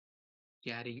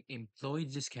Getting employee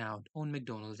discount on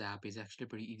McDonald's app is actually a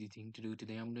pretty easy thing to do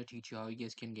today. I'm going to teach you how you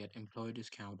guys can get employee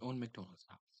discount on McDonald's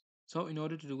app. So in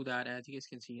order to do that, as you guys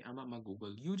can see, I'm at my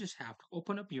Google. You just have to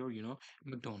open up your,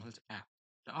 McDonald's app.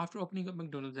 Now, after opening up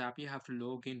McDonald's app, you have to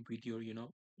log in with your,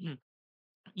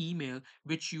 email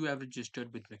which you have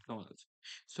registered with McDonald's.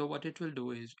 So what it will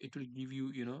do is it will give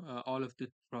you, all of the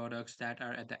products that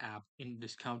are at the app in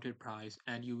discounted price,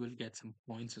 and you will get some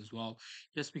points as well,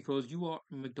 just because you are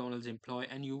a McDonald's employee,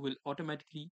 and you will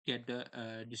automatically get the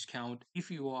discount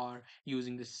if you are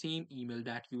using the same email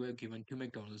that you were given to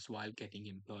McDonald's while getting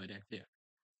employed at there.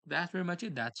 That's very much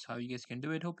it. That's how you guys can do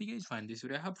it. Hope you guys find this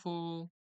video helpful.